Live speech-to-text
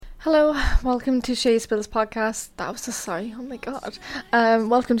Hello, welcome to Shay's Bills podcast. That was a sigh. Oh my god.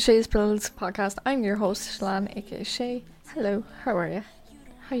 Welcome to Shay's Bills podcast. I'm your host, Shalane, aka Shay. Hello, how are you?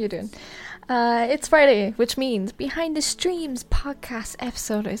 How you doing? It's Friday, which means Behind the Streams podcast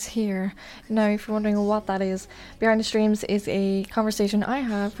episode is here. Now, if you're wondering what that is, Behind the Streams is a conversation I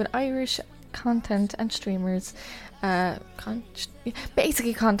have with Irish content and streamers.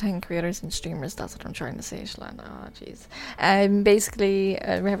 Basically content creators and streamers. That's what I'm trying to say, Shalane. Oh, jeez. Basically,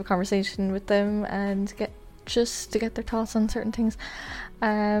 we have a conversation with them and get their thoughts on certain things.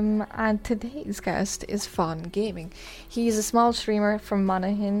 And today's guest is FonGaming. He's a small streamer from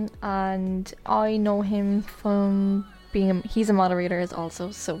Monaghan, and I know him from he's a moderator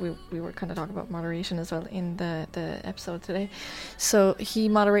also, so we were kind of talking about moderation as well in the episode today. So he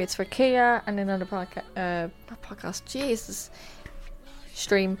moderates for Kea and another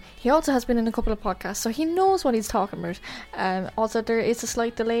stream. He also has been in a couple of podcasts, so he knows what he's talking about. Also, there is a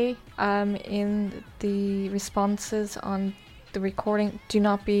slight delay in the responses on the recording. Do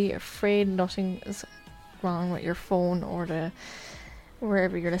not be afraid, nothing is wrong with your phone or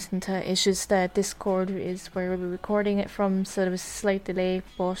wherever you're listening to. It's just that Discord is where we'll be recording it from, so there was a slight delay,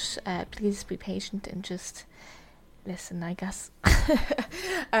 but please be patient and just listen, I guess.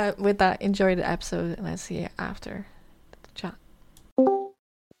 With that, enjoy the episode and I'll see you after the chat.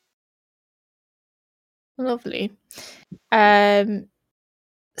 Lovely.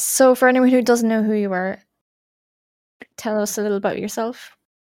 So for anyone who doesn't know who you are, tell us a little about yourself.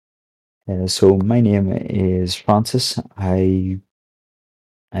 So my name is Francis. I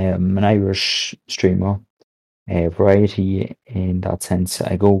am an Irish streamer, variety in that sense.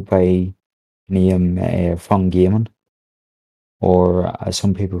 I go by name FonGaming, or as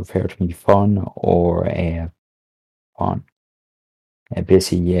some people refer to me, Fun or Fon.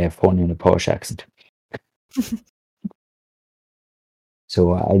 Basically, fun in a posh accent.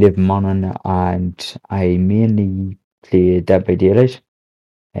 So I live in Monaghan, and I mainly play Dead by Daylight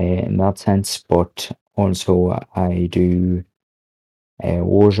in that sense, but also I do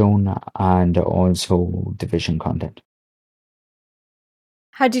Warzone and also Division content.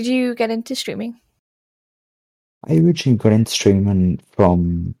 How did you get into streaming? I originally got into streaming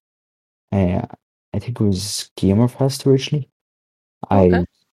from, I think it was Gamerfest originally. Okay. I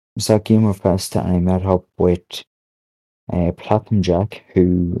was at Gamerfest and I met up with Platinum Jack,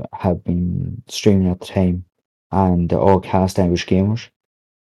 who had been streaming at the time, and all cast Irish gamers.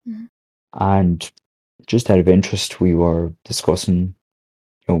 Mm-hmm. And just out of interest, we were discussing,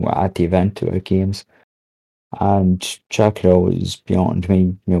 at the event about games. And Jack was beyond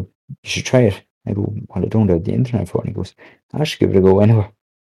me, you should try it. I go, well, I don't have the internet for it. And he goes, I should give it a go anyway.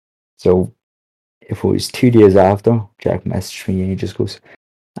 So if it was 2 days after, Jack messaged me and he just goes,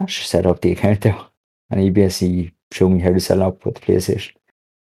 I should set up the account there. And he basically showed me how to set up with the PlayStation.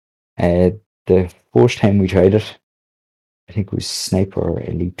 The first time we tried it, I think it was Sniper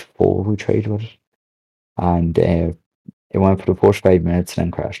Elite 4 we tried with it. And it went for the first 5 minutes and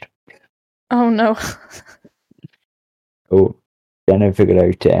then crashed. Oh no. So then I figured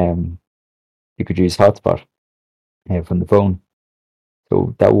out you could use hotspot from the phone.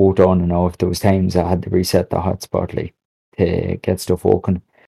 So that worked on and off. There was times I had to reset the hotspot to get stuff working.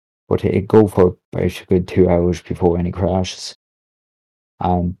 But it'd go for about a good 2 hours before any crashes.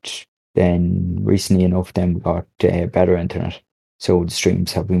 And then recently enough, then we got better internet. So the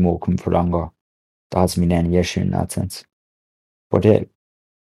streams have been working for longer. There hasn't been any issue in that sense. But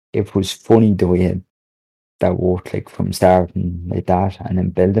it was funny the way that worked, like from starting like that and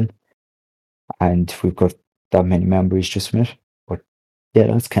then building. And we've got that many memories just from it. But yeah,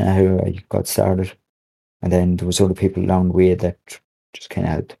 that's kind of how I got started. And then there was other people along the way that just kind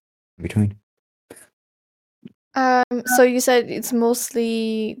of helped in between. So you said it's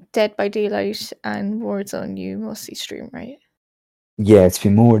mostly Dead by Daylight and Warzone you mostly stream, right? Yeah, it's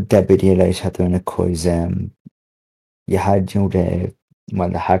been more Dead by Daylight at the minute because you had,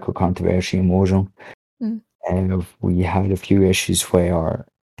 the hacker controversy in Warzone. Mm. We had a few issues where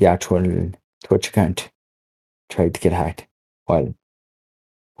the actual Twitch account tried to get hacked while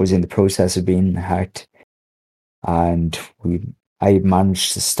was in the process of being hacked, and I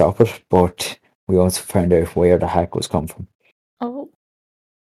managed to stop it, but we also found out where the hack was come from. Oh.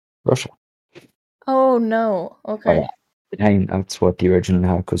 Russia. Oh no. Okay. Well, at the time, that's what the original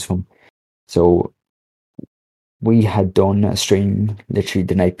hack was from. So we had done a stream literally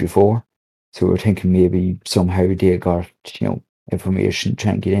the night before, so we were thinking maybe somehow they got information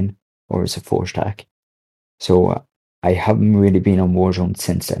trying to get in, or it's a forced hack. So I haven't really been on Warzone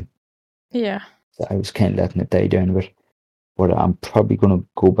since then. Yeah. So I was kind of letting it die down a bit. But I'm probably going to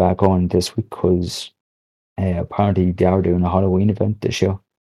go back on this week because apparently they are doing a Halloween event this year.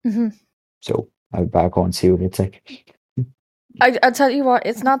 Hmm. So I'll back on and see what it's like. I tell you what,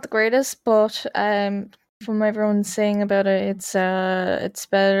 it's not the greatest, but from everyone saying about it, it's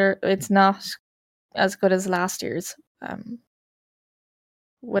better. It's not as good as last year's.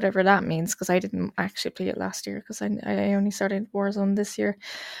 Whatever that means, because I didn't actually play it last year because I only started Warzone this year.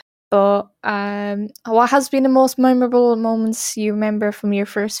 But what has been the most memorable moments you remember from your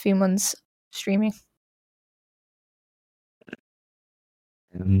first few months streaming?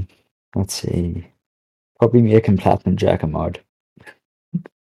 Um, let's see. Probably making Platinum Jack a mod.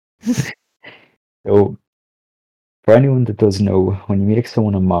 So for anyone that doesn't know, when you make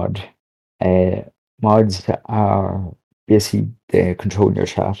someone a mod, uh, mods are basically they control your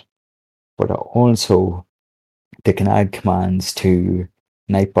chat, but also they can add commands to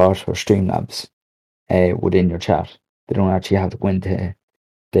Nightbot or Streamlabs within your chat. They don't actually have to go into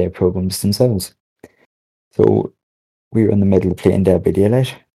the programs themselves. So we were in the middle of playing Dead by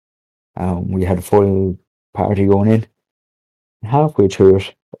Daylight. We had a full party going in. Halfway through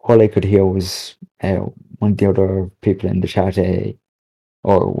it, all I could hear was one of the other people in the chat,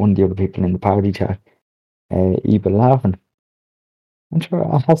 or one of the other people in the party chat, Eva laughing. I'm sure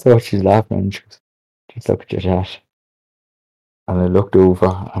I have to watch she's laughing and she goes, just look at your chat. And I looked over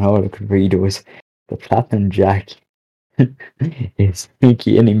and all I could read was the Platinum Jack is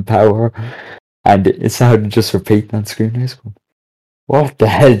gaining power. And it started just repeating on screen. I was going, what the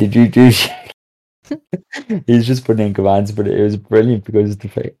hell did you do? He's just putting in commands, but it was brilliant because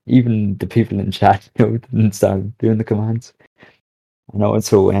even the people in chat didn't start doing the commands. And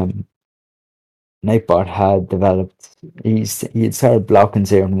also, Nightbot had developed, he had started blocking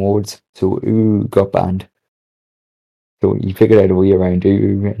certain words, so ooh got banned. So he figured out a way around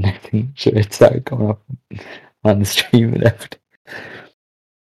ooh and everything, so it started coming up on the stream and everything.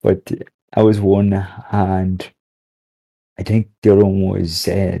 But I was one, and I think the other one was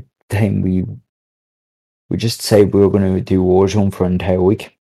the time we just decided we were going to do Warzone for an entire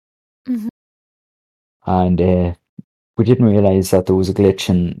week. Mhm. And we didn't realize that there was a glitch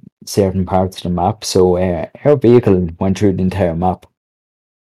in certain parts of the map, so our vehicle went through the entire map,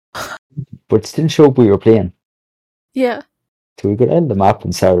 but still showed we were playing. Yeah. So we got out of the map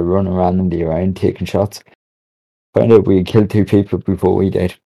and started running randomly around taking shots. Found out we had killed two people before we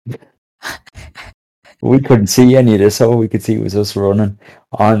died. We couldn't see any of this. All we could see was us running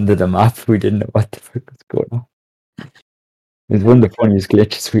onto the map. We didn't know what the fuck was going on. It was one of the funniest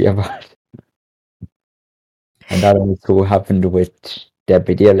glitches we ever had. And that also happened with Dead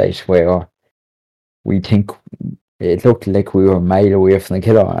by Daylight, where we think it looked like we were a mile away from the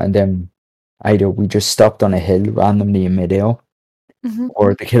killer, and then either we just stopped on a hill randomly in midair, Mhm.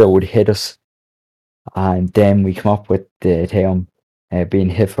 or the killer would hit us, and then we come up with the term being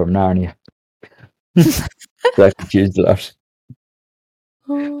hit from Narnia. That confused a lot.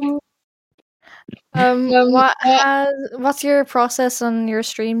 Oh. What's your process on your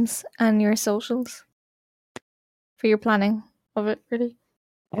streams and your socials for your planning of it, really?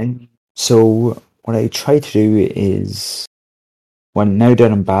 So what I try to do is, when now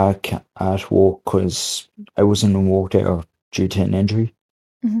that I'm back at work, because I wasn't in work there due to an injury,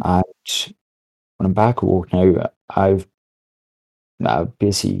 Mhm. and when I'm back at work now, I've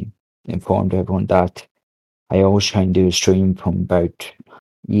basically informed everyone that I always try and do a stream from about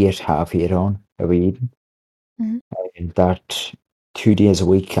 8, half 8 on every evening. Mhm. And that 2 days a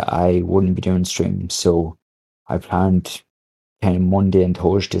week I wouldn't be doing streams. So I planned kind of Monday and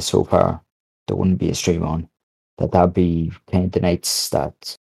Thursday so far there wouldn't be a stream on. That'd be kind of the nights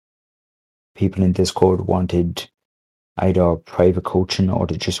that people in Discord wanted either private coaching or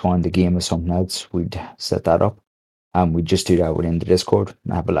they just wanted the game or something else. We'd set that up and we'd just do that within the Discord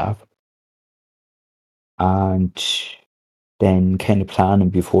and have a laugh. And then kind of planning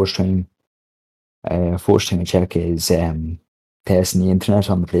before stream. First thing I check is testing the internet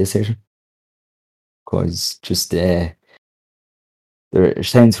on the PlayStation, because just there are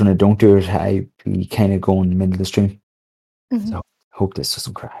times when I don't do it, I be kind of going in the middle of the stream. Mhm. So I hope this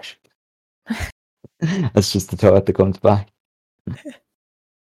doesn't crash. That's just the thought that comes back. But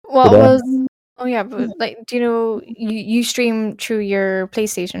What was? Oh yeah, but like, do you know you stream through your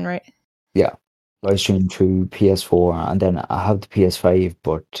PlayStation, right? yeah, I stream through PS4 and then I have the PS5,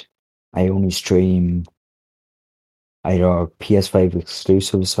 but I only stream either PS5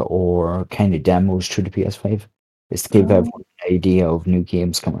 exclusives or kind of demos through the PS5. It's to give Oh, everyone an idea of new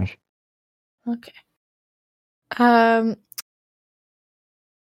games coming out. okay. Um,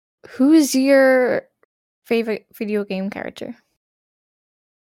 who's your favorite video game character?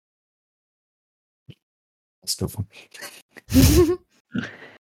 That's the fun.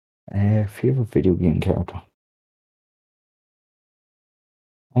 Favorite video game character.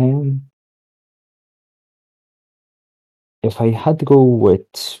 Um, if I had to go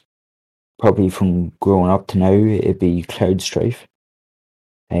with probably from growing up to now, it'd be Cloud Strife.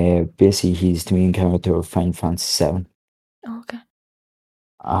 Basically, he's the main character of Final Fantasy 7. Okay.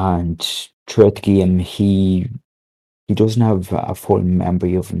 And throughout the game, he doesn't have a full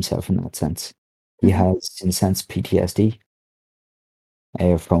memory of himself in that sense. He Mhm. has, in a sense, PTSD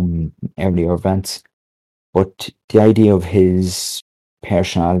from earlier events. But the idea of his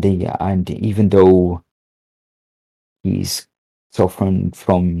personality, and even though he's suffering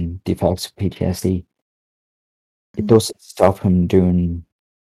from the effects of PTSD, it Mhm. doesn't stop him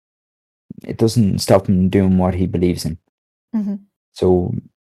doing what he believes in. Mhm. So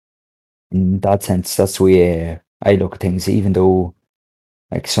in that sense, that's the way I look at things, even though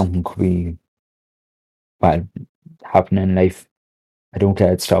like something could be bad happening in life. I don't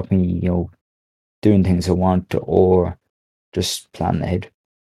let it stop me, doing things I want or just planning ahead.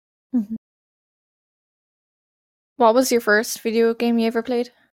 Mhm. What was your first video game you ever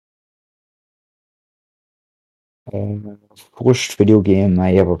played? First video game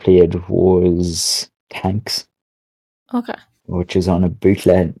I ever played was Tanks, Okay. which is on a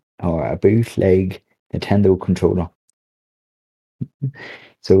bootleg Nintendo controller.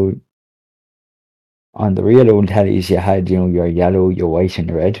 So on the real old tellies, you had your yellow, your white, and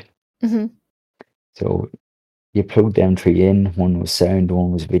your red. Mhm. So you plugged them three in. One was sound,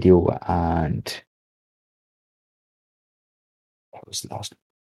 one was video, and that was the last.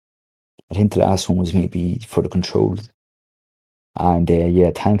 I think the last one was maybe for the controls. And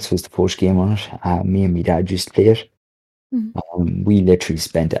yeah, Tanks was the first game on it. Me and my dad used to play it. Mhm. We literally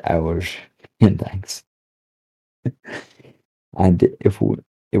spent hours in Tanks. And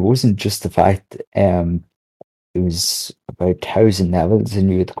it wasn't just the fact it was about 1,000 levels and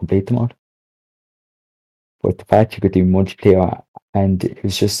you had to complete them all. But the fact you could do multiplayer, and it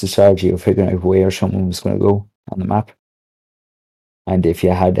was just the strategy of figuring out where someone was going to go on the map. And if you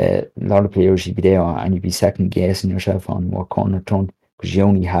had a lot of players, you'd be there and you'd be second guessing yourself on what corner to turn because you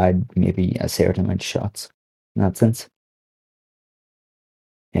only had maybe a certain amount of shots in that sense.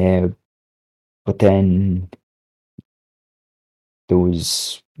 Uh, but then there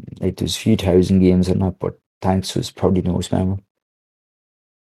was there's a few thousand games on that, but Tanks was probably the most memorable.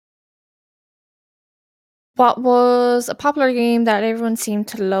 What was a popular game that everyone seemed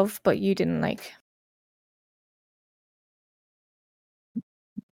to love but you didn't like?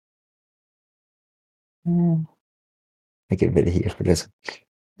 Uh, I get a bit of heat for this.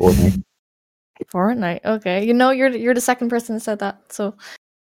 Fortnite. Fortnite. Okay. You're the second person that said that, so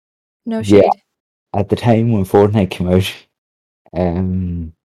no Yeah, shade. at the time when Fortnite came out,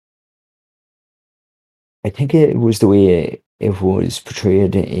 um, I think it was the way it was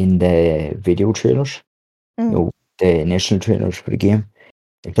portrayed in the video trailers, Mm. the initial trailers for the game.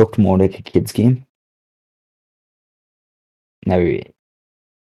 It looked more like a kid's game. Now, it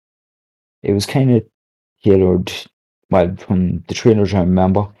was kind of tailored, well, from the trailers I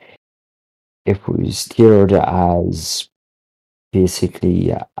remember, it was tailored as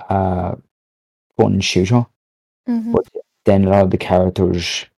basically a fun shooter, Mhm. but then a lot of the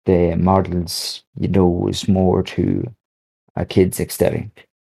characters, the models, was more to a kid's aesthetic.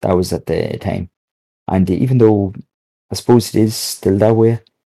 That was at the time. And even though I suppose it is still that way,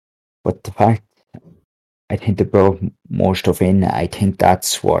 but the fact I think they brought more stuff in, I think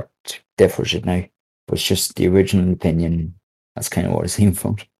that's what differs it now. But it's just the original opinion, that's kind of what I seen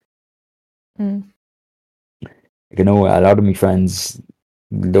from it. Mm. Like, I know a lot of my friends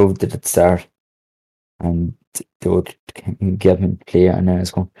loved it at the start and they would get me to play it, and then I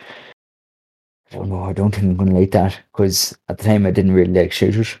was going, I don't know, I don't think I'm going to like that because at the time I didn't really like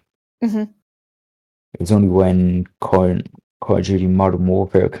shooters. Mhm. It was only when Call of Duty Modern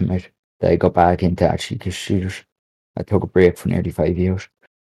Warfare came out that I got back into actually just shooters. I took a break for nearly 5 years.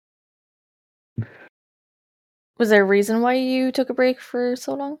 Was there a reason why you took a break for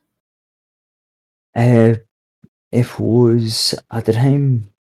so long? Uh, it was at the time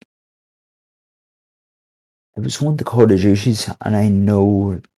it was one of the Call of Duties, and I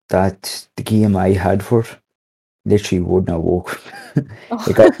know that the game I had for it literally would not work.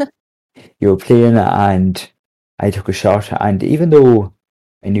 It got Oh. you were playing it and I took a shot, and even though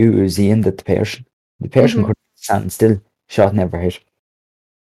I knew it was aimed at the person Mhm. couldn't stand still. Shot never hit.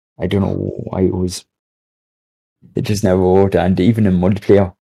 I don't know why it just never worked. And even in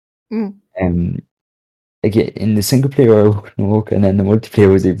multiplayer, Mm. um, like in the single player, it wouldn't work, and then the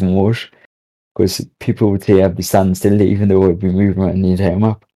multiplayer was even worse because people would say I'd be standing still even though I'd be moving around the entire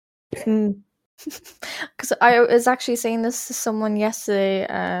map. Mm. Because I was actually saying this to someone yesterday.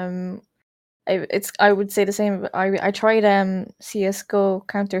 I would say the same. I tried CS:GO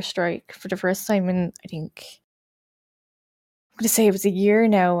Counter Strike for the first time in, I think, I'm gonna say it was a year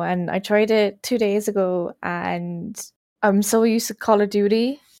now, and I tried it 2 days ago, and I'm so used to Call of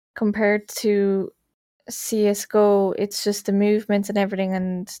Duty compared to CS:GO. It's just the movements and everything,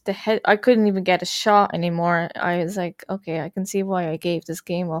 and the head. I couldn't even get a shot anymore. I was like, okay, I can see why I gave this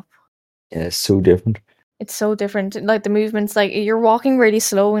game up. Yeah, it's so different. It's so different. Like the movements, like you're walking really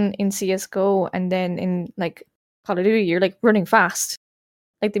slow in CS:GO, and then in like Call of Duty, you're like running fast.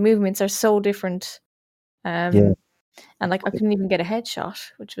 Like the movements are so different. Yeah, And like I couldn't even get a headshot,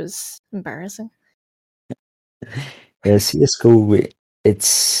 which was embarrassing. yeah. CS:GO,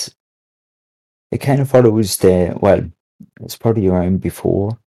 it's it kind of follows the well. It's probably around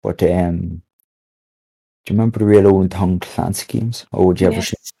before, but do you remember the real old Tom Clancy games? Or would you ever Yes.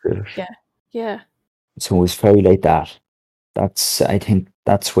 see it? Yeah. Yeah. So it was very like that. I think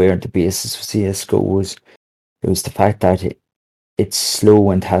that's where the basis of CS:GO was. It was the fact that it's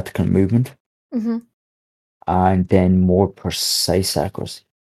slow and tactical movement, Mm-hmm. and then more precise accuracy.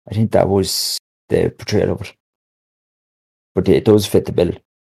 I think that was the portrayal of it. But it does fit the bill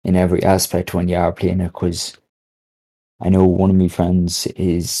in every aspect when you are playing it, because I know one of my friends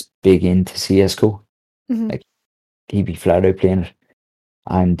is big into CS:GO. Mm-hmm. Like he'd be flat out playing it,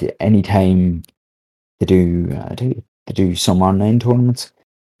 and anytime they do some online tournaments,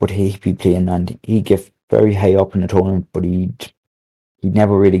 but he'd be playing and he'd get very high up in the tournament, but he'd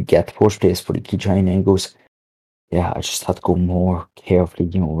never really get the first place, but he'd keep trying and he goes, yeah, I just have to go more carefully,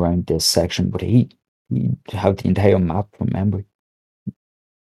 around this section. But he'd have the entire map from memory.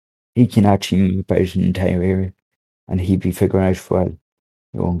 He can actually map out an entire area, and he'd be figuring out, well,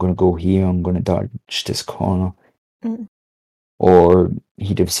 I'm gonna go here, I'm gonna dodge this corner, Mm-hmm. or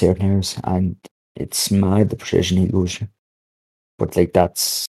he'd have certain areas, and it's mad the precision he goes to. But like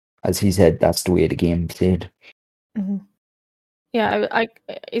that's, as he said, that's the way the game played. Mm-hmm. Yeah.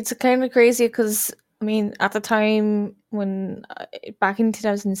 It's kind of crazy because I mean, at the time when back in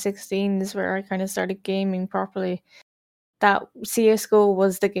 2016 is where I kind of started gaming properly. That CS:GO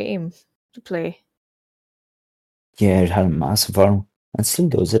was the game to play. Yeah, it had a massive following, and still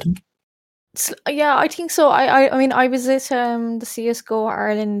does it. Yeah, I think so. I mean, I was at the CS:GO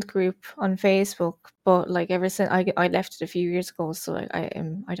Ireland group on Facebook, but like ever since I left it a few years ago, so like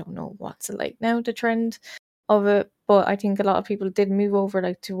I don't know what's it like now, the trend of it. But I think a lot of people did move over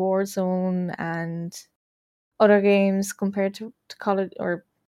like to Warzone and other games compared to Call of or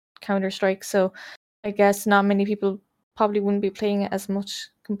Counter Strike. So I guess not many people probably wouldn't be playing it as much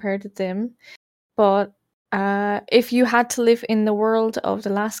compared to them. But if you had to live in the world of the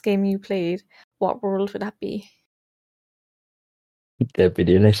last game you played, what world would that be? That'd be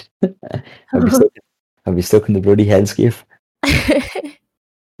daylight. I'd be stuck. I'd be stuck in the bloody hellscape.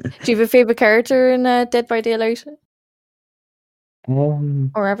 Do you have a favorite character in Dead by Daylight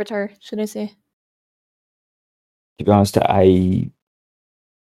Um, or Avatar? Should I say? to be honest,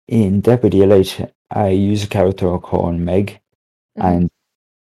 in Deputy Elite, I use a character called Meg, Mm-hmm. and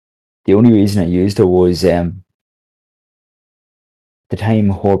the only reason I used her was the time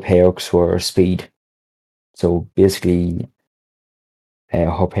her perks were speed. So basically,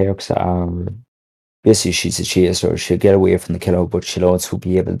 her perks are basically she's a chaser. She'll get away from the killer, but she'll also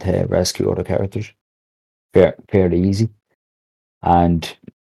be able to rescue other characters fairly easy. And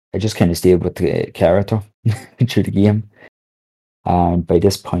I just kind of stayed with the character through the game. And by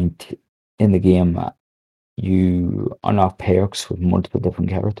this point in the game, you unlock perks with multiple different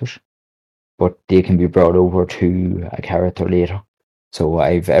characters, but they can be brought over to a character later. So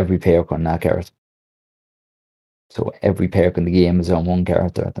I've every perk on that character. So every perk in the game is on one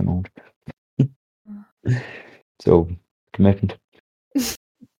character at the moment. So commitment.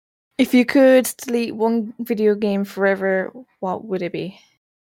 If you could delete one video game forever, what would it be?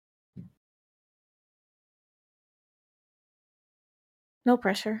 No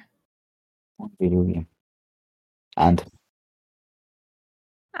pressure. Video game. And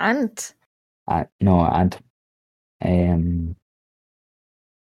Ant. no, um,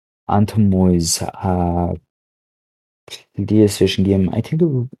 Anthem was a PlayStation game. I think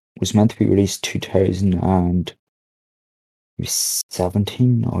it was meant to be released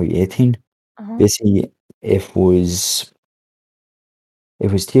 2017 or 18. Uh-huh. Basically, it was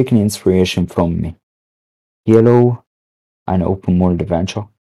it was taking inspiration from Halo and open world adventure.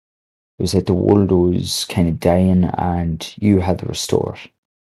 It was like the world was kind of dying and you had to restore it.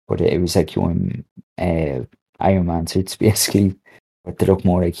 But it was like you in Iron Man suits basically, but they look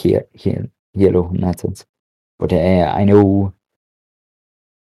more like Halo in that sense. But I know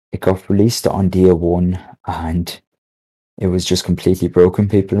it got released on day one and it was just completely broken,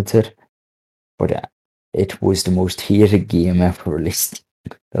 people had said. but it was the most hated game ever released.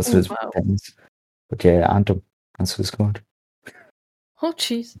 That's what Oh, his wow. thing is. But yeah, Anthem, that's what it's called. Oh,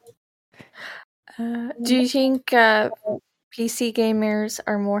 jeez. Do you think PC gamers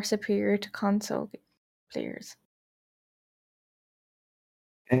are more superior to console players?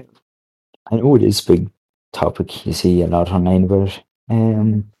 Uh, I know it is a big topic. You see a lot online about it.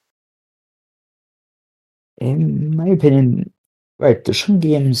 In my opinion, right, there's some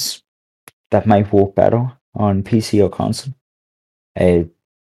games that might work better on PC or console. It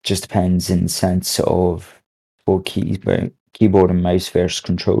just depends in the sense of both keyboard and mouse versus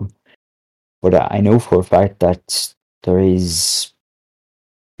control. But I know for a fact that there is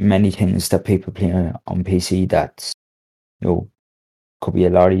many things that people play on PC that could be a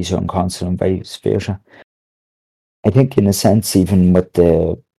lot easier on console and vice versa. I think in a sense, even with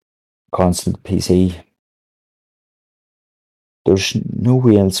the console PC, there's no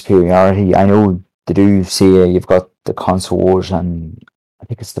real superiority. I know they do say you've got the console wars and I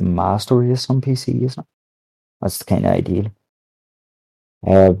think it's the master race on PC, isn't it? That's the kind of ideal.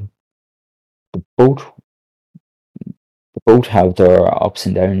 Uh, both both have their ups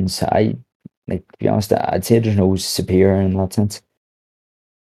and downs. I like to be honest, I'd say there's no superior in that sense.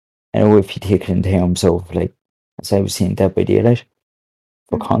 I know if you take it in terms of like as I was saying Dead by Daylight,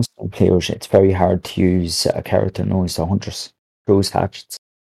 for Mm. console players it's very hard to use a character known as the Huntress, throws hatchets.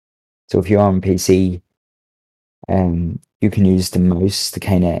 So if you're on PC, you can use the mouse to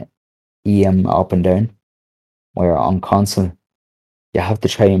kind of EM up and down. Where on console you have to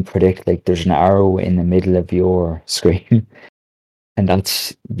try and predict like there's an arrow in the middle of your screen and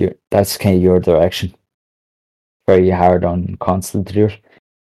that's kind of your direction. Very hard on console to do it.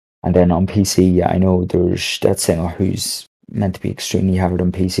 And then on PC, I know there's that singer who's meant to be extremely hard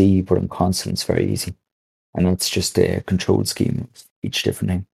on PC, but on console it's very easy. And that's just the control scheme of each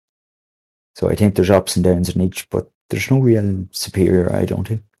different thing. So I think there's ups and downs in each, but there's no real superior, I don't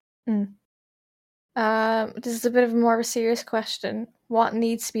think. Mm. This is a bit of more of a serious question. What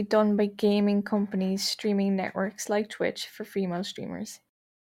needs to be done by gaming companies, streaming networks like Twitch for female streamers?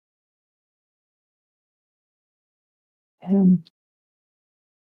 Um,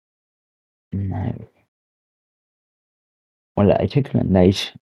 no. Well, I think in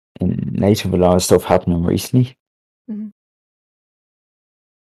light of a lot of stuff happening recently, Mm-hmm.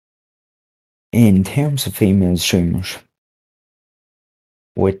 in terms of female streamers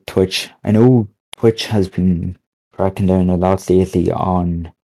with Twitch, I know Twitch has been cracking down a lot lately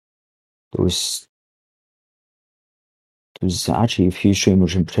on those. There's actually a few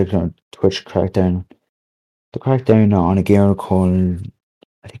streamers in particular on Twitch crackdown. The crackdown on a girl called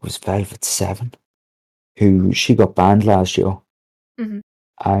I think it was Velvet7, who she got banned last year. Mm-hmm.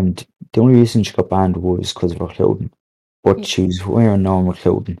 And the only reason she got banned was because of her clothing. But Yeah. she was wearing normal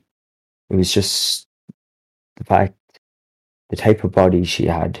clothing. It was just the fact, the type of body she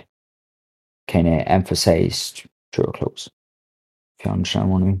had kind of emphasized through her clothes, if you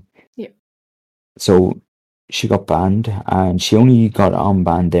understand what I mean. Yeah. So she got banned, and she only got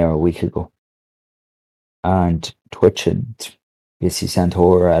unbanned there a week ago. And Twitch had basically sent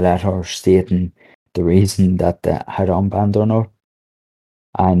her a letter stating the reason that they had unbanned her.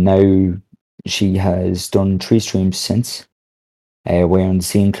 And now she has done 3 streams since, wearing the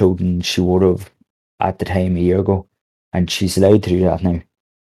same clothing she would have at the time a year ago, and she's allowed to do that now.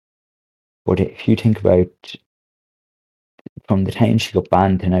 But if you think about from the time she got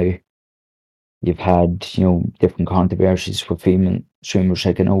banned to now, you've had different controversies with female streamers.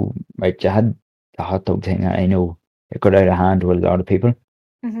 Like I know, right, you had the hot dog thing. I know it got out of hand with a lot of people,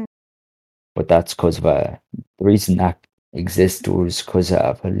 Mm-hmm. but that's because of the reason that exists was because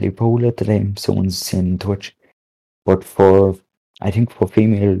of a loophole at the time. Someone's saying Twitch, but I think for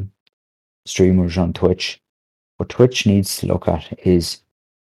female streamers on Twitch, what Twitch needs to look at is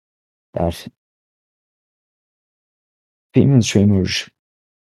that female streamers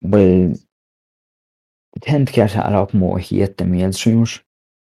will tend to get a lot more hate than male streamers.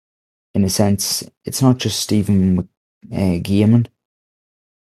 In a sense, it's not just even with gaming.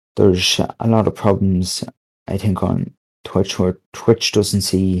 There's a lot of problems, I think, on Twitch where Twitch doesn't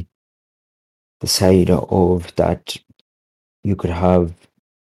see the side of that you could have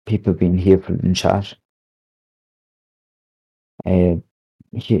people being hateful in chat. Uh,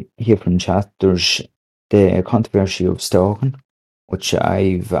 hateful in chat. There's the controversy of stalking, which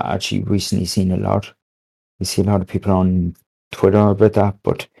I've actually recently seen a lot. I see a lot of people on Twitter about that,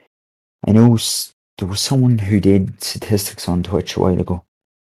 but I know there was someone who did statistics on Twitch a while ago,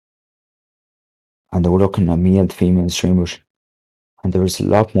 and they were looking at male to female streamers, and there was a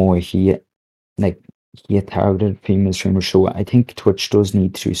lot more like hate targeted female streamers. So I think Twitch does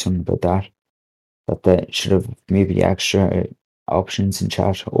need to do something about that. that they should have maybe extra options in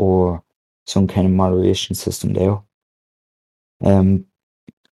chat or some kind of moderation system there. Um,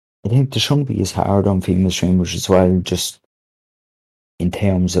 I think there shouldn't be as hard on female streamers as well, just in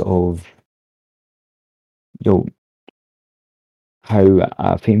terms of you know how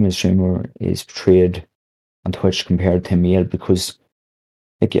a female streamer is portrayed on Twitch compared to a male, because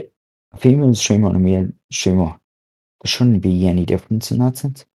like a female streamer and a male streamer, there shouldn't be any difference in that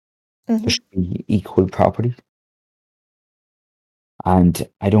sense. There Hmm. should be equal property, and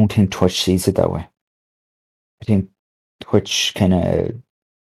I don't think Twitch sees it that way. I think Twitch kind of,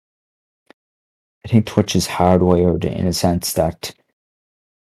 I think Twitch is hardwired in a sense that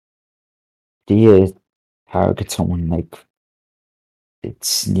they target someone like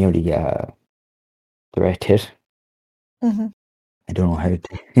it's nearly a direct hit. Hmm. I don't know how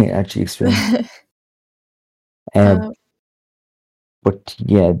to actually explain it. Um, um, but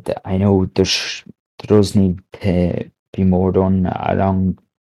yeah, I know there does need to be more done along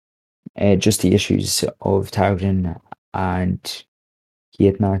just the issues of targeting and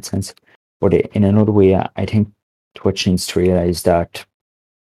hate in that sense. But in another way, I think Twitch needs to realize that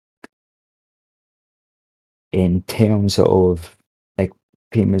in terms of like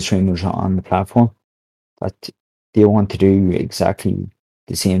female streamers on the platform, that they want to do exactly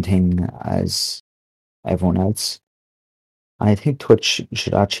the same thing as everyone else. I think Twitch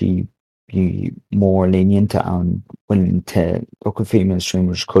should actually be more lenient and willing to look at female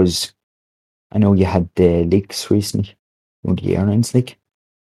streamers, because I know you had the leaks recently, the earnings leak,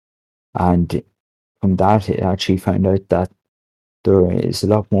 and from that it actually found out that there is a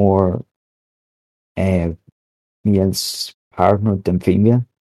lot more uh, males partnered than female,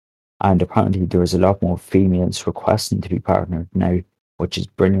 and apparently there's a lot more females requesting to be partnered now, which is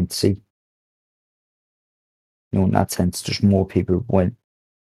brilliant to see. In that sense, there's more people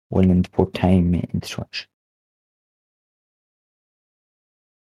willing to put time into Twitch.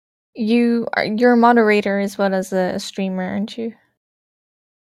 you're a moderator as well as a streamer, aren't you?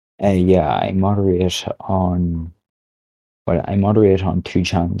 Yeah, I moderate on two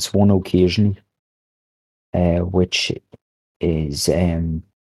channels. One occasionally, which is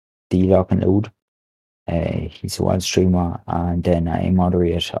D-Lock and Load. He's a wild streamer, and then I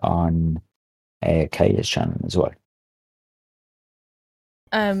moderate on Kaya's channel as well.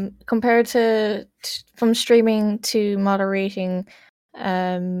 Compared to from streaming to moderating,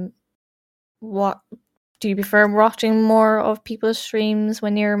 what do you prefer, watching more of people's streams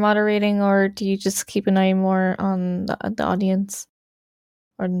when you're moderating, or do you just keep an eye more on the audience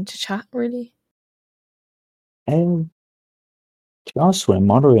or to chat really? Um, to be honest, when I'm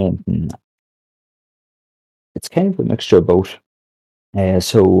moderating, it's kind of a mixture of both.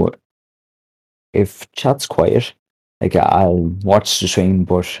 So if chat's quiet, like I'll watch the stream,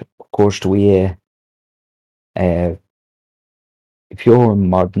 but of course the way uh, if you're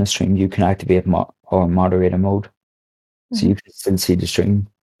modding a stream, you can activate or moderator mode, so Hmm. you can still see the stream,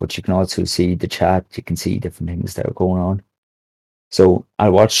 but you can also see the chat. You can see different things that are going on. So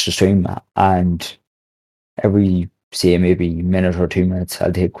I'll watch the stream, and every say maybe minute or 2 minutes,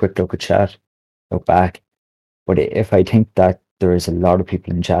 I'll take a quick look at chat, look back. But if I think that there is a lot of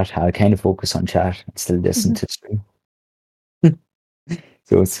people in chat, I'll kind of focus on chat and still listen Hmm. to the stream.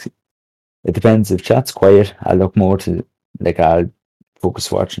 So it depends. If chat's quiet, I'll look more to like I'll focus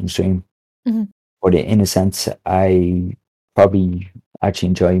watching the stream. Hmm. But in a sense, I probably actually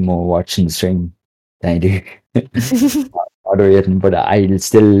enjoy more watching the stream than I do moderating. But I'll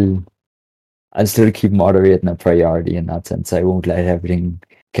still keep moderating a priority in that sense. I won't let everything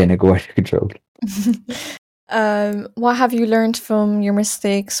kind of go out of control. What have you learned from your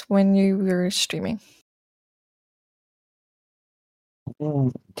mistakes when you were streaming?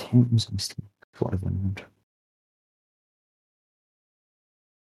 In terms of mistakes, what have I learned?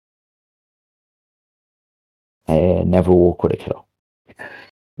 Never walk with a killer.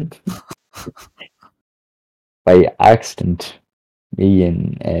 By accident, me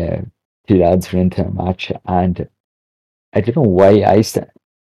and two lads were into a match, and I don't know why I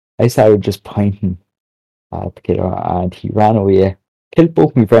started just pointing at the killer, and he ran away, killed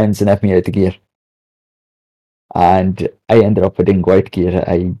both my friends, and left me out the gate. And I ended up, I didn't go out the gate.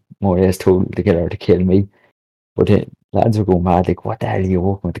 I more or less told the killer to kill me. But the lads were going mad, like, what the hell are you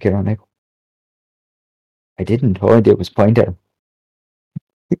walking with the killer? And I didn't. All I did was point at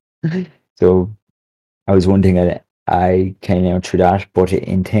him. So I was one thing I came out through that. But uh,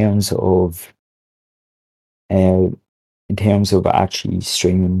 in terms of actually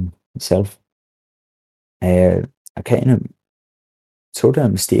streaming itself, uh, I kind of sort of a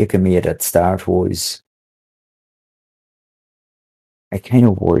mistake I made at the start was I kind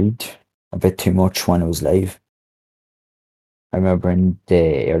of worried a bit too much when it was live. I remember in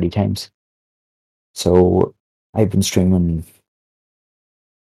the early times. So I've been streaming,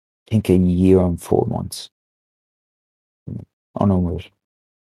 I think, a year and 4 months. Oh no, wait.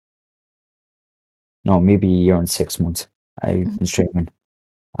 No, maybe a year and 6 months. I've been streaming.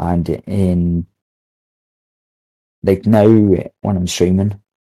 And in like now when I'm streaming,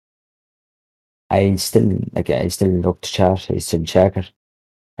 I still look to chat, I still check it.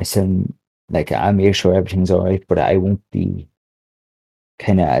 I still I make sure everything's alright, but I won't be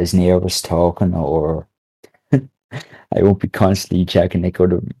kinda as nervous talking, or I won't be constantly checking like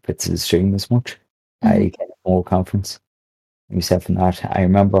other bits of the stream as much. Mm-hmm. I get more confidence in myself in that. I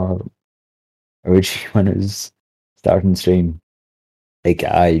remember originally when I was starting the stream,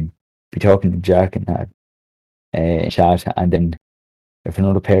 I'd be talking to Jack and that chat, and then if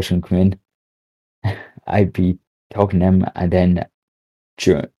another person come in, I'd be talking to them, and then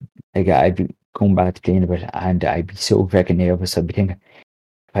sure, I'd be going back to playing a bit, and I'd be so freaking nervous. I'd be thinking,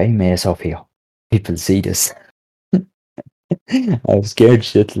 if I mess up here, people see this. I was scared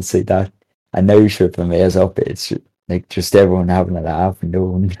shitless to say that. And now, sure, if I mess up, it's just everyone having a laugh and no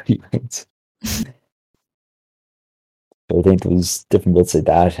one really minds. So I think there was different bits like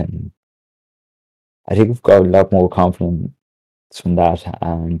that, and I think I've got a lot more confidence from that.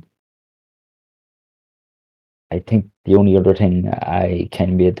 And I think the only other thing I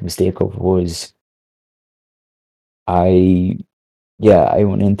kind of made the mistake of was I, yeah, I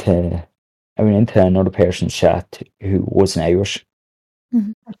went into another person's chat who wasn't Irish,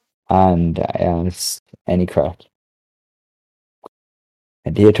 Mhm. and I asked any crack,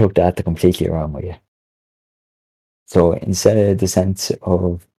 and they took that the completely wrong way. So instead of the sense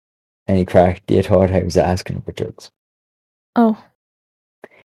of any crack, they thought I was asking for drugs, Oh.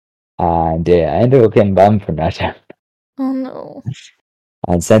 and I ended up getting banned from that. Oh no.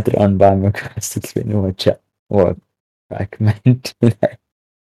 And sent it on ban request explaining what crack meant.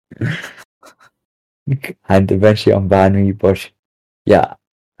 And eventually unban me, but yeah,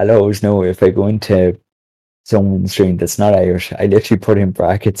 I'll always know if I go into someone's stream that's not Irish, I literally put in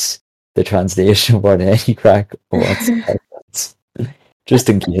brackets the translation of what any crack or what's just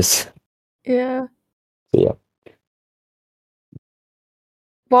in case. Yeah. So yeah.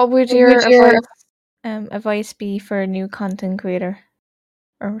 What would your advice be for a new content creator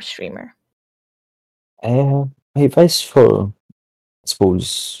or streamer? My advice for, I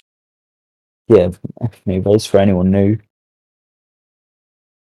suppose, yeah, my advice for anyone new,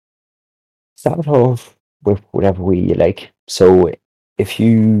 start off with whatever way you like. So if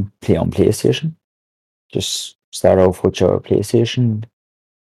you play on PlayStation, just start off with your PlayStation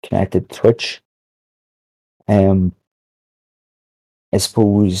connected to Twitch. Um, I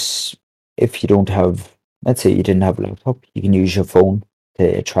suppose if you don't have, let's say you didn't have a laptop, you can use your phone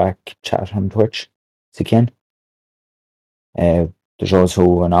to track chat on Twitch. So you can. Uh, there's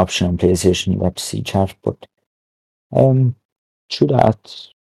also an option on PlayStation you have to see chat, but um, through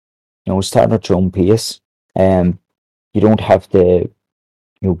that, start at your own pace. You don't have to,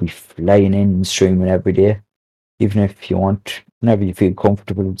 be flying in and streaming every day. Even if you want, whenever you feel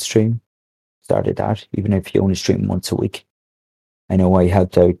comfortable with stream, start at that. Even if you only stream once a week. I know I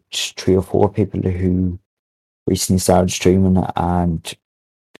helped out 3 or 4 people who recently started streaming, and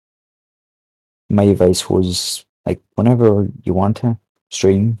my advice was whenever you want to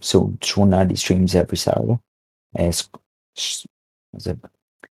stream, so just run out these streams every Saturday. Uh, s- was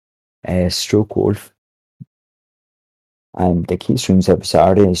it Stroke Wolf, and he streams every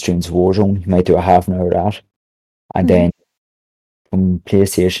Saturday. He streams Warzone. He might do a half an hour of that, and Mhm. then from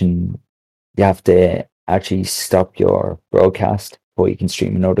PlayStation, you have to actually stop your broadcast before you can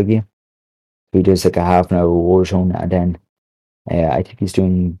stream another game. So he does like a half an hour Warzone, and then I think he's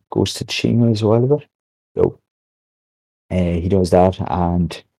doing Ghost of Tsushima as well. Of it. So he does that,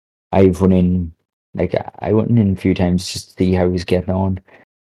 and I've run in I went in a few times just to see how he's getting on,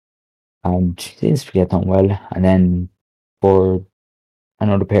 and he seems to be getting on well. And then for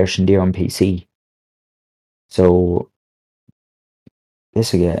another person there on PC, so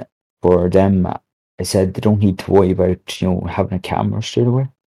basically for them, I said they don't need to worry about having a camera straight away,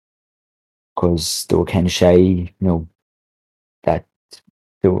 because they were kind of shy, that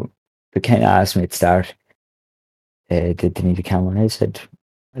they kind of asked me at the start, did they need a camera? And I said,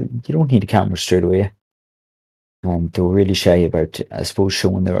 "Well, you don't need a camera straight away." And they were really shy about, I suppose,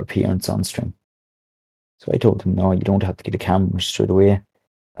 showing their appearance on stream. So I told them, no, you don't have to get a camera straight away.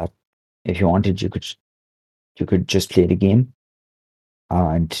 That if you wanted, you could just play the game,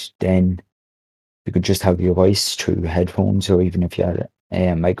 and then you could just have your voice through headphones, or even if you had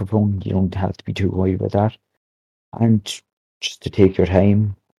a microphone, you don't have to be too worried about that. And just to take your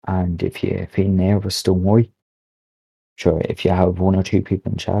time, And if you feel nervous, don't worry. Sure, if you have one or two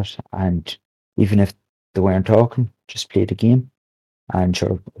people in chat, and even if they weren't talking, just play the game and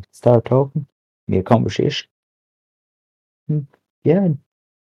sure, start talking, make a conversation. Yeah,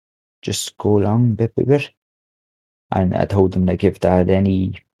 just go along bit by bit. And I told them like if they had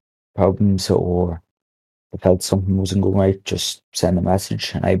any problems or they felt something wasn't going right, just send a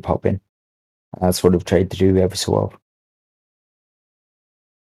message and I'd pop in. That's what I've tried to do every so often.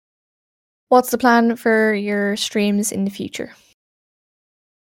 What's the plan for your streams in the future?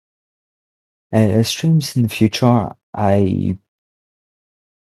 Streams in the future, I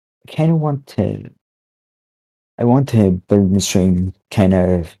kind of want to. I want to build the stream kind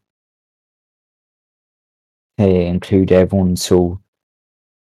of include everyone. So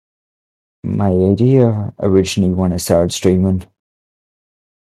my idea originally when I started streaming,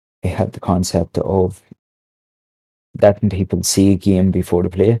 I had the concept of letting people see a game before they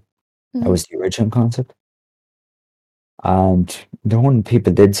play it. That Mhm. was the original concept. And the one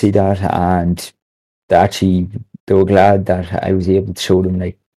people did see that and they were glad that I was able to show them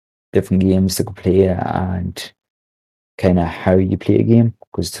like different games they could play and kind of how you play a game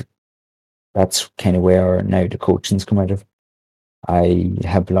because that's kind of where now the coaching's come out of. I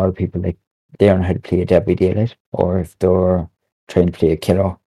have a lot of people like they don't know how to play a Dead by Daylight, or if they're trying to play a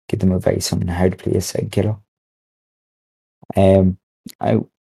killer, give them advice on how to play a second killer. I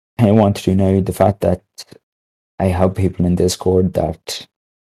kind of want to do now the fact that I have people in Discord that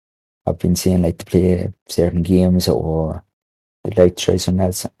have been saying like to play certain games or they'd like to try something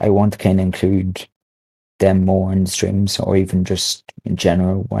else. I want to kind of include them more in the streams or even just in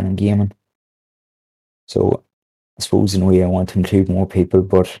general when I'm gaming. So I suppose in a way I want to include more people,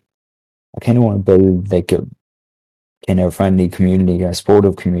 but I kind of want to build like a kind of friendly community, a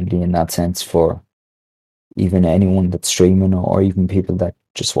supportive community in that sense for even anyone that's streaming or even people that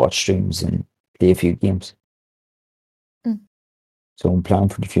just watch streams and play a few games. Mm. So my plan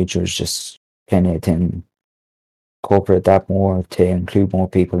for the future is just kind of to incorporate that more, to include more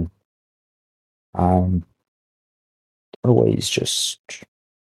people. Otherwise, just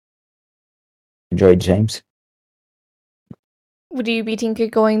enjoy the times. Would you be thinking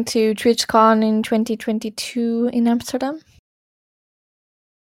of going to TwitchCon in 2022 in Amsterdam?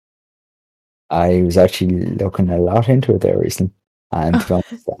 I was actually looking a lot into it there recently, and to be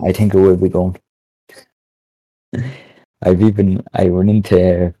honest, I think I will be going. I went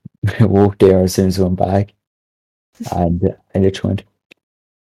into work there as soon as I went back, and I literally went,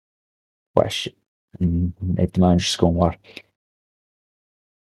 question. And like the manager's going, what?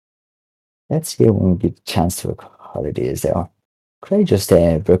 Let's see when we get the chance to book holidays there. Could I just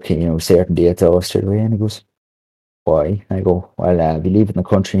book, certain dates off straight away? And he goes, why? And I go, well, I'll be leaving the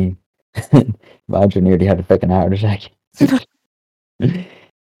country. Manager nearly had a fucking heart attack. He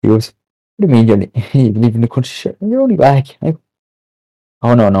goes, what do you mean you're leaving the country? Sure, you're only back. I go,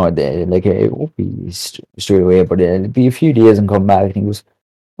 oh, no, like it won't be straight away, but it'll be a few days and come back. And he goes,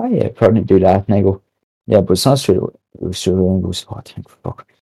 oh, yeah, probably do that. And I go, yeah, but it's not straight away. It was straight away. And he goes, oh, thank fuck.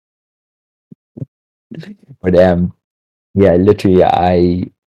 But yeah, literally, I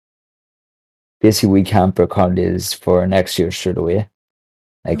basically we can't book holidays for next year straight away.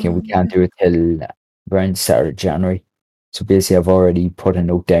 Like we can't do it till around the start of January. So basically, I've already put a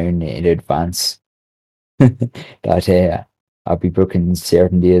note down in advance that I'll be booking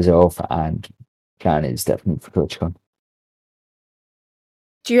certain days off, and plan is definitely for TwitchCon.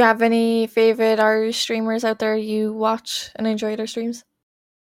 Do you have any favorite Irish streamers out there you watch and enjoy their streams?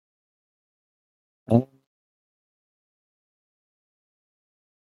 Um,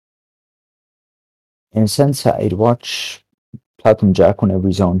 in a sense, I'd watch Platinum Jack whenever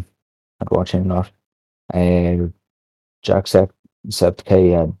he's on. I'd watch him a lot.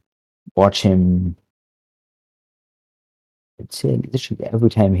 Jacksepticeye, I'd watch him. I'd say literally every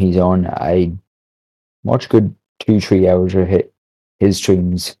time he's on, I watch good 2-3 hours of his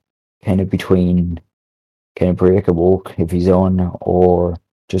streams, kind of between kind of break a walk if he's on, or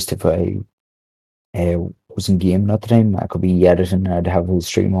just if I wasn't gaming at the time, I could be editing. I'd have his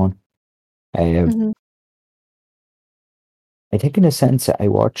stream on. Uh, Mhm. I think in a sense I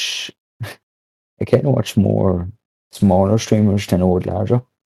kind of watch more smaller streamers than old larger.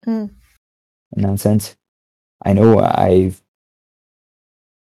 Mm. In that sense, I know I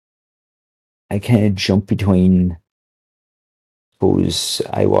kind of jump between. Suppose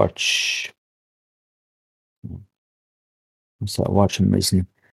I watch. So I watch him recently.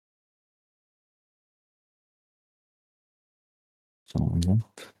 So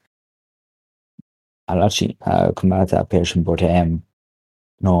I'll actually come back to that person, but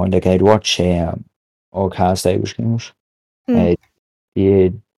no, like I'd watch all cast Irish gamers. Mm. Uh, yeah,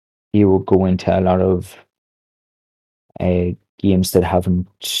 he will go into a lot of games that haven't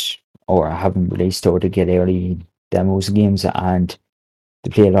released, or to get early demos of games, and to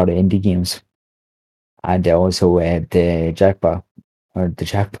play a lot of indie games. And also the Jackpot or the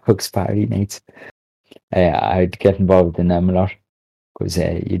Jackbox party nights. I'd get involved in them a lot because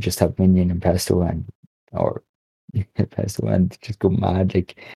you just have Minion and Pesto or Pesto and just go mad.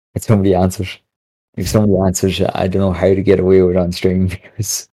 Like if somebody answers, I don't know how to get away with it on stream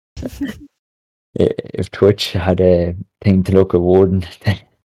because if Twitch had a thing to look at Warden, then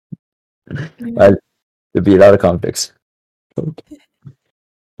Yeah. well, there'd be a lot of conflicts.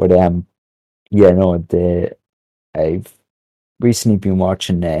 But yeah, no, I've recently been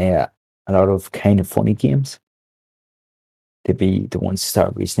watching a lot of kind of funny games. They'd be the ones to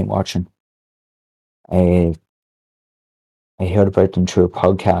start recently watching. I I heard about them through a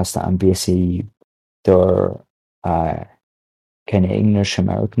podcast, and basically they're uh, kind of English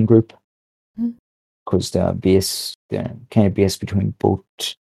American group Mm. because they're kind of based between both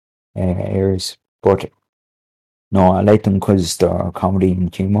areas. But no, I like them because they're comedy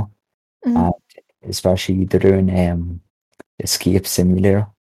and humor, Mm. and especially they're doing escape simulator.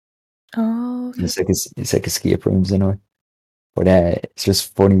 Oh, okay. It's like escape rooms in a way. But it's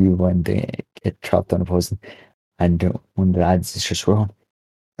just funny when they get trapped on a puzzle, and one of the lads is just wrong.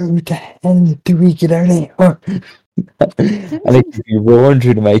 How the hell do we get out of here? And like you roll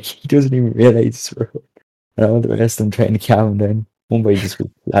through the mic, he doesn't even realize it's wrong. And all the rest of them trying to calm him down. One boy just goes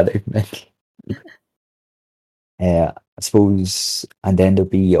flat out mental. I suppose, and then there'll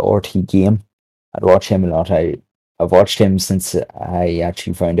be RT Game. I'd watch him a lot. I've watched him since I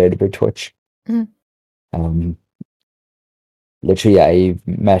actually found out about Twitch. Mm. Um, Literally, I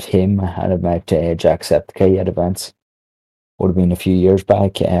met him and I met Jacksepticeye at events. Would have been a few years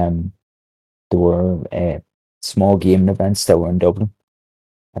back. There were small gaming events that were in Dublin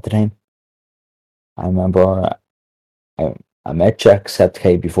at the time. I remember I, I met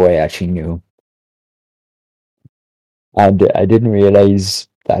Jacksepticeye before I actually knew him. And I didn't realize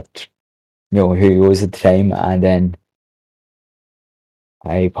that, who he was at the time. And then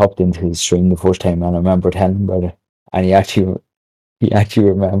I popped into his stream the first time, and I remember telling him about it. And he actually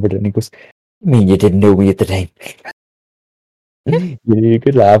remembered it, and he goes, "I mean, you didn't know me at the time." You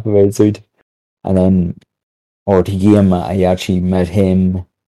could laugh about it, so and then RTGM, I actually met him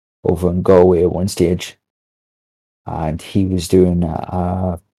over in Galway at one stage, and he was doing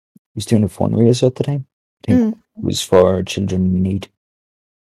a fundraiser at the time. I think Mm. it was for children in need.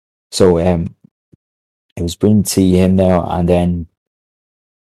 So it was brilliant to see him there, and then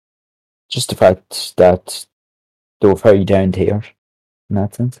just the fact that they were very down to earth in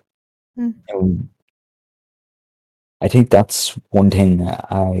that sense. Mm. Um, I think that's one thing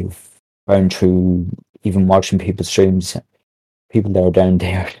that I've found through even watching people's streams. People that are down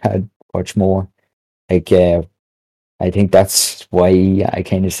there I'd watch more. Like I think that's why I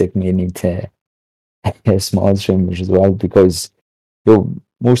kind of stick mainly to small streamers as well, because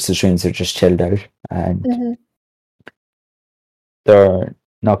most of the streams are just chilled out, and Mhm. they're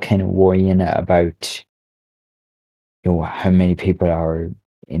not kind of worrying about how many people are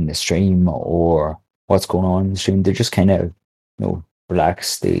in the stream or what's going on in the stream. They're just kind of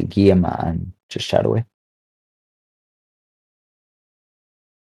relax the game and just chat away.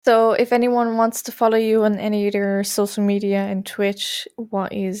 So, if anyone wants to follow you on any of your social media and Twitch,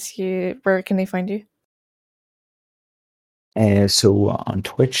 where can they find you? So on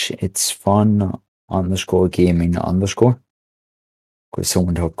Twitch, it's fun_gaming_, because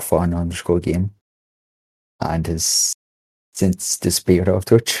someone took fun_game and has since disappeared off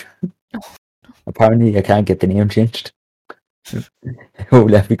Twitch. Apparently, I can't get the name changed. It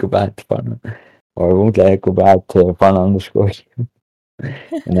won't let me go back to fun, or it won't let it go back to fun_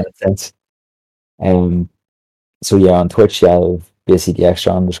 in that sense. Um, so yeah, on Twitch, yeah, I've basically the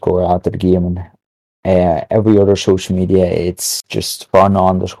extra underscore after the game, and every other social media, it's just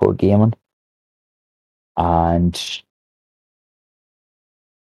fun_gaming, and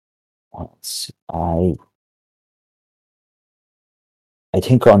I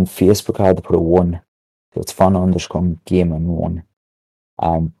think on Facebook I had to put a one, so it's fun_gaming 1.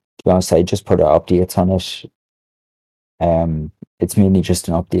 And to be honest, I just put updates on it. It's mainly just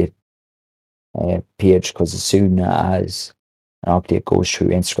an update page, because as soon as an update goes through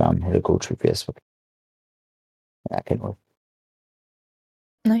Instagram, it'll go through Facebook. That can work.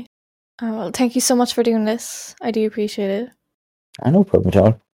 Nice. Well, thank you so much for doing this. I do appreciate it. No problem at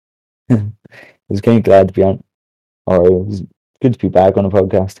all. I was kind of glad to be on, or it was good to be back on a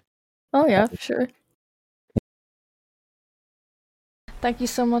podcast. Oh yeah, for sure. Thank you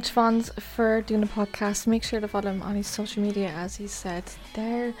so much, Fons, for doing the podcast. Make sure to follow him on his social media, as he said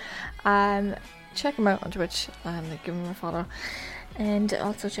there. Check him out on Twitch and give him a follow. And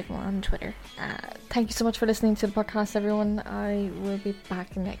also check him out on Twitter. Thank you so much for listening to the podcast, everyone. I will be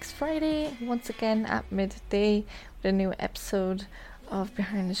back next Friday, once again at midday, with a new episode of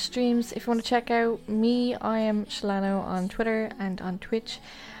Behind the Streams. If you want to check out me, I am Shalano on Twitter and on Twitch,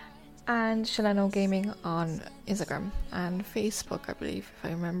 and Shalano Gaming on Instagram and Facebook, I believe, if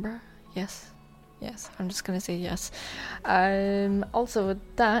I remember. Yes, I'm just gonna say yes. Also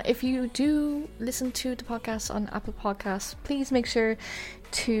with that, if you do listen to the podcast on Apple Podcasts, please make sure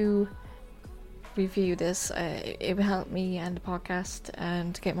to review this. It will help me and the podcast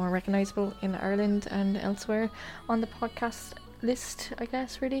and get more recognizable in Ireland and elsewhere on the podcast list, I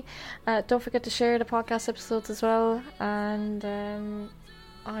guess, really. Don't forget to share the podcast episodes as well, and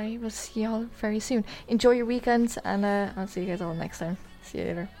I will see y'all very soon. Enjoy your weekends, and I'll see you guys all next time. See you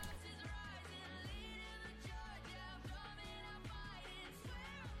later.